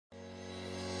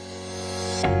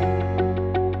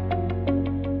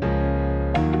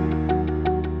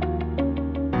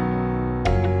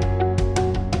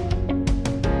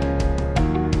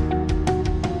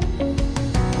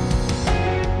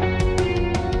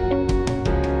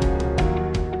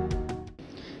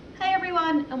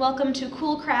welcome to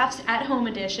Cool Crafts at Home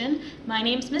Edition. My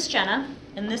name's Miss Jenna,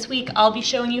 and this week I'll be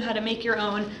showing you how to make your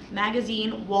own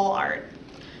magazine wall art.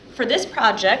 For this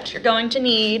project, you're going to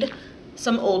need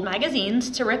some old magazines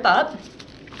to rip up,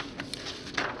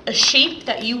 a shape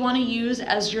that you want to use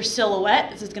as your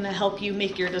silhouette. This is going to help you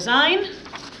make your design.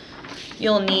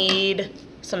 You'll need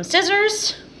some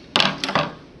scissors,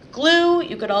 glue.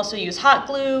 You could also use hot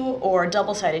glue or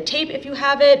double-sided tape if you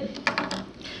have it.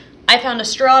 I found a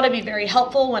straw to be very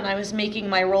helpful when I was making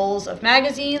my rolls of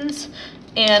magazines.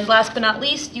 And last but not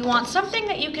least, you want something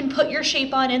that you can put your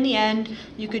shape on in the end.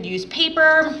 You could use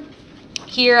paper.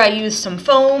 Here I used some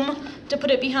foam to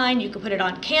put it behind. You could put it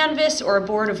on canvas or a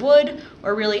board of wood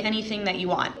or really anything that you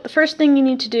want. The first thing you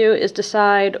need to do is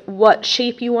decide what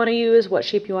shape you want to use, what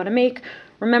shape you want to make.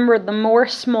 Remember, the more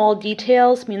small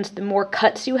details means the more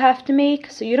cuts you have to make.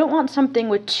 So you don't want something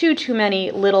with too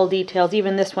many little details.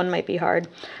 Even this one might be hard.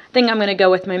 I think I'm going to go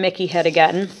with my Mickey head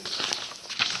again.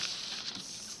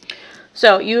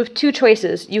 So you have two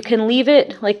choices. You can leave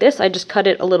it like this. I just cut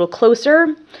it a little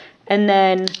closer. And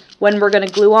then when we're going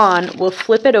to glue on, we'll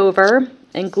flip it over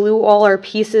and glue all our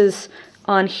pieces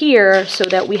on here so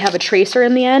that we have a tracer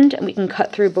in the end and we can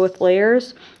cut through both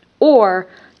layers. Or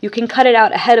you can cut it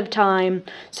out ahead of time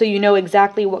so you know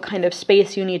exactly what kind of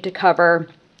space you need to cover,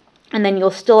 and then you'll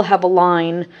still have a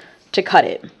line to cut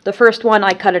it. The first one,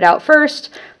 I cut it out first.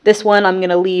 This one I'm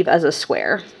going to leave as a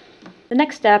square. The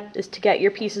next step is to get your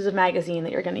pieces of magazine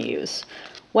that you're going to use.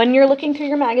 When you're looking through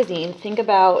your magazine, think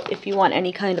about if you want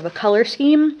any kind of a color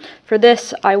scheme. For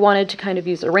this, I wanted to kind of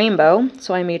use a rainbow,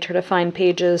 so I made sure to find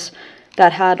pages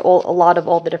that had a lot of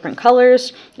all the different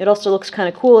colors. It also looks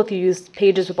kind of cool if you use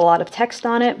pages with a lot of text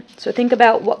on it. So think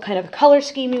about what kind of color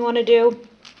scheme you want to do.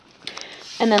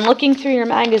 And then looking through your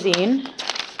magazine,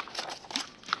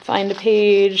 find a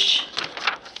page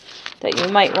that you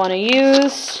might want to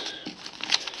use.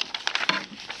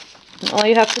 And all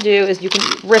you have to do is you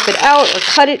can rip it out or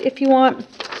cut it if you want.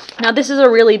 Now this is a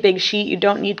really big sheet. You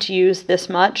don't need to use this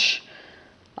much.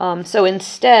 So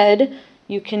instead,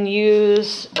 you can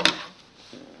use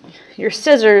your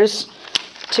scissors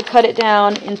to cut it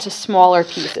down into smaller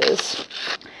pieces.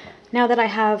 Now that I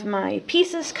have my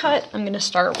pieces cut, I'm going to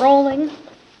start rolling.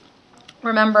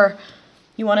 Remember,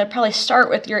 you want to probably start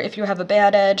with if you have a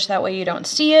bad edge, that way you don't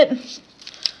see it.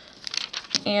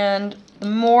 And the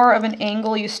more of an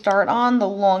angle you start on, the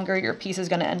longer your piece is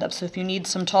going to end up. So if you need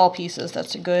some tall pieces,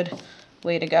 that's a good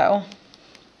way to go.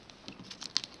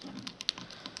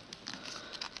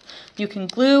 You can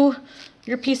glue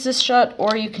your pieces shut,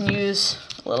 or you can use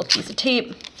a little piece of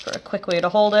tape for a quick way to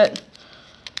hold it.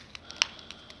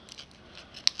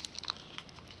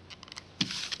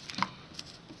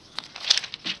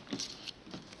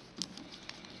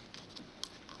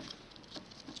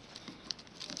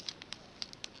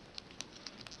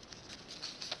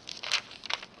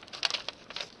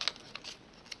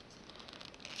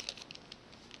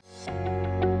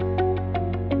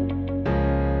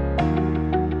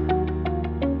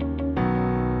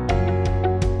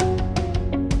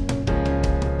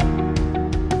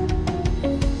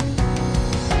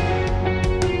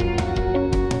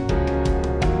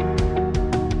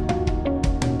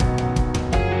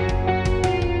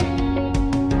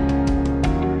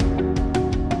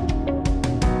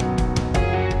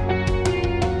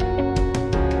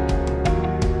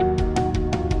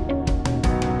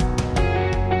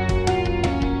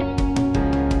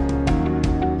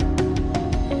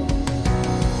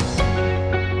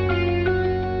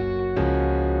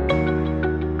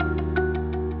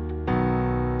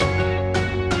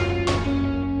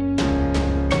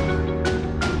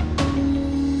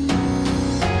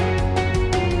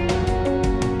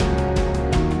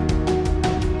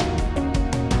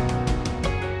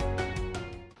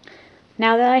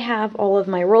 Now that I have all of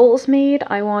my rolls made,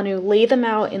 I want to lay them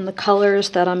out in the colors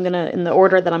that in the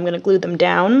order that I'm gonna glue them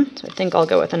down. So I think I'll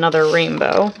go with another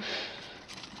rainbow.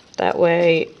 That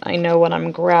way I know what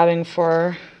I'm grabbing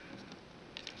for.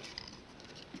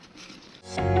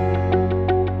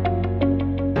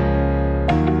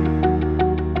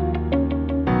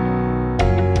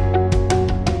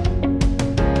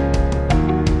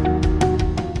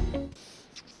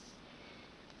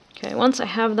 Once I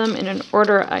have them in an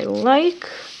order I like,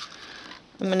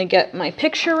 I'm going to get my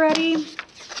picture ready.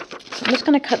 So I'm just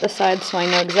going to cut the sides so I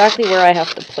know exactly where I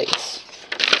have to place.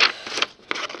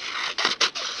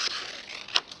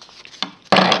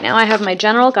 Alright, now I have my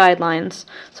general guidelines.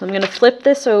 So I'm going to flip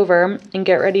this over and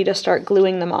get ready to start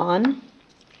gluing them on.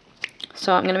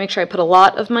 So I'm going to make sure I put a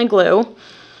lot of my glue,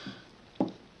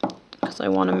 because I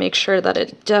want to make sure that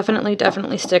it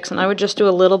definitely sticks, and I would just do a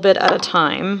little bit at a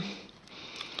time.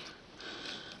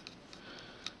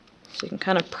 So you can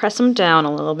kind of press them down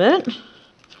a little bit.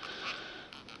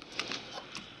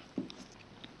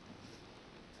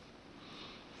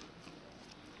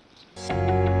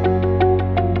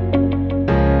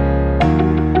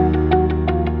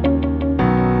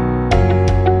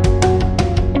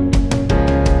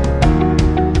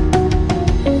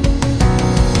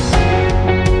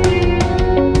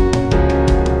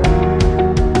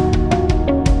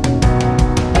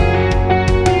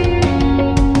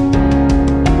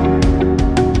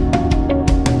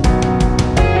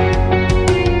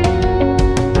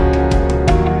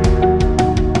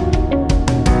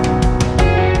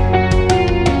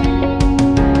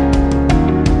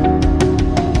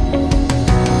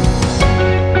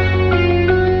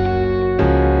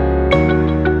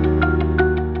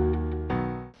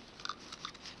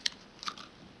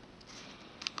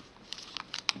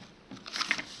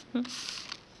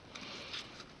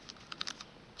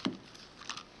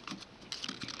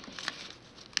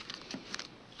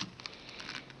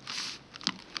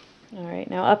 All right,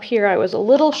 now up here I was a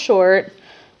little short,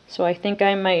 so I think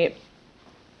I might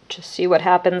just see what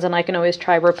happens, and I can always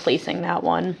try replacing that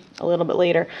one a little bit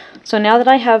later. So now that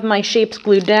I have my shapes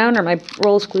glued down, or my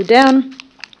rolls glued down,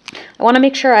 I want to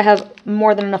make sure I have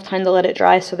more than enough time to let it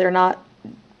dry so they're not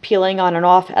peeling on and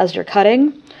off as you're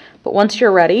cutting. But once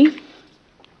you're ready,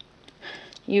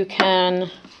 you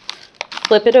can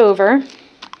flip it over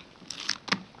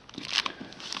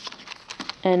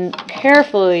and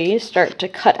carefully start to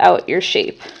cut out your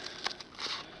shape.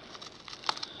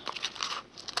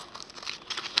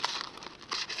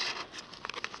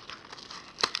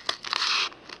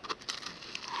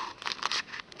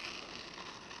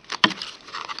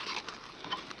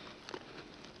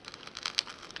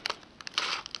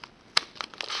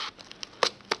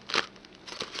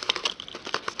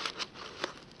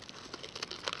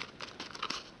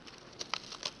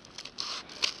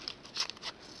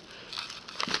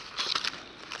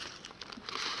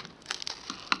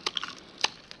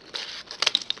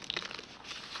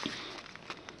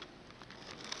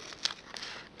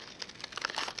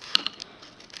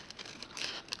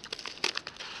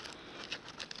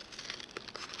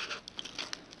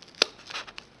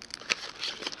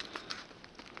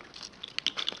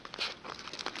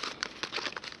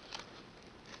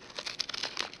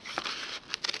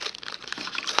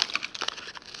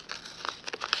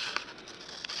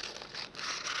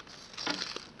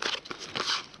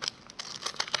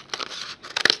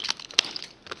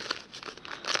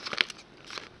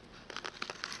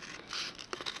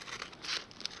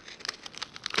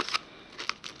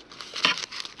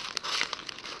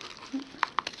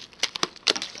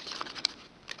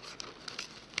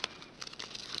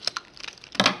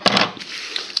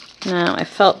 Now I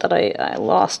felt that I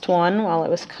lost one while I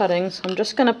was cutting, so I'm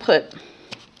just going to put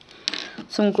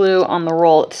some glue on the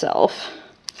roll itself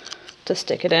to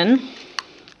stick it in,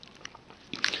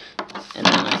 and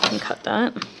then I can cut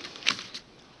that.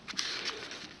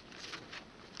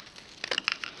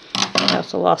 I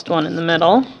also lost one in the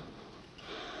middle.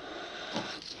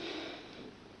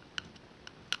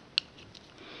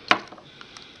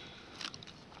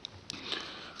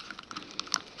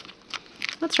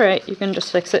 That's right, you can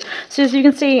just fix it. So as you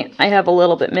can see, I have a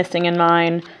little bit missing in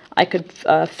mine. I could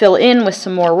fill in with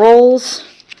some more rolls.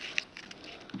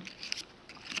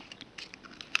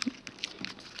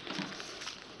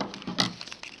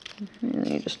 And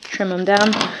you just trim them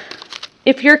down.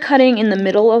 If you're cutting in the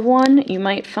middle of one, you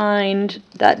might find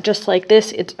that just like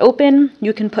this, it's open.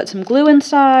 You can put some glue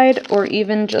inside, or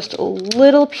even just a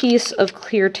little piece of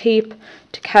clear tape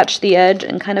to catch the edge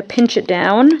and kind of pinch it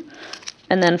down,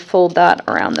 and then fold that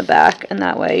around the back, and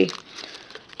that way,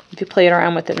 if you play it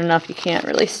around with it enough, you can't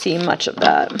really see much of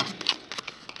that.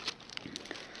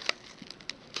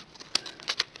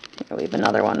 I'll leave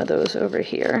another one of those over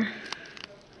here.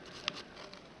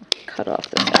 Cut off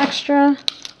this extra,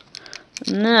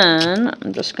 and then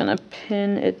I'm just going to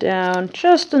pin it down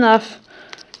just enough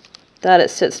that it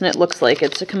sits and it looks like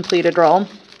it's a completed roll.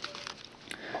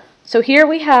 So here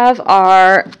we have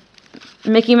our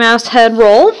Mickey Mouse head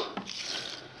roll.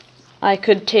 I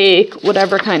could take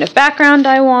whatever kind of background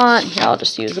I want. Here, I'll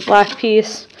just use a black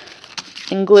piece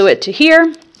and glue it to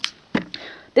here.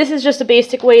 This is just a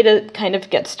basic way to kind of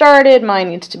get started. Mine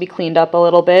needs to be cleaned up a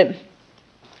little bit.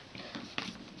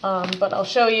 But I'll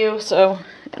show you. So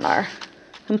in our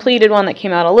completed one that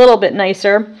came out a little bit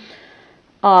nicer,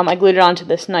 I glued it onto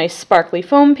this nice sparkly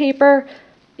foam paper.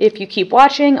 If you keep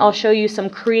watching, I'll show you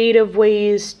some creative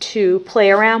ways to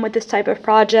play around with this type of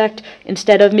project.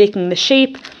 Instead of making the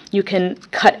shape, you can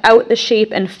cut out the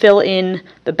shape and fill in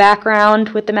the background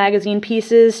with the magazine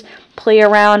pieces. Play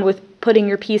around with putting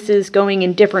your pieces going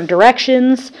in different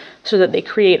directions so that they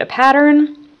create a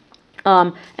pattern.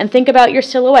 And think about your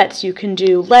silhouettes. You can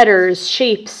do letters,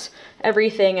 shapes,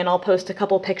 everything, and I'll post a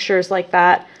couple pictures like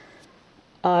that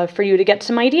for you to get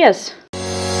some ideas.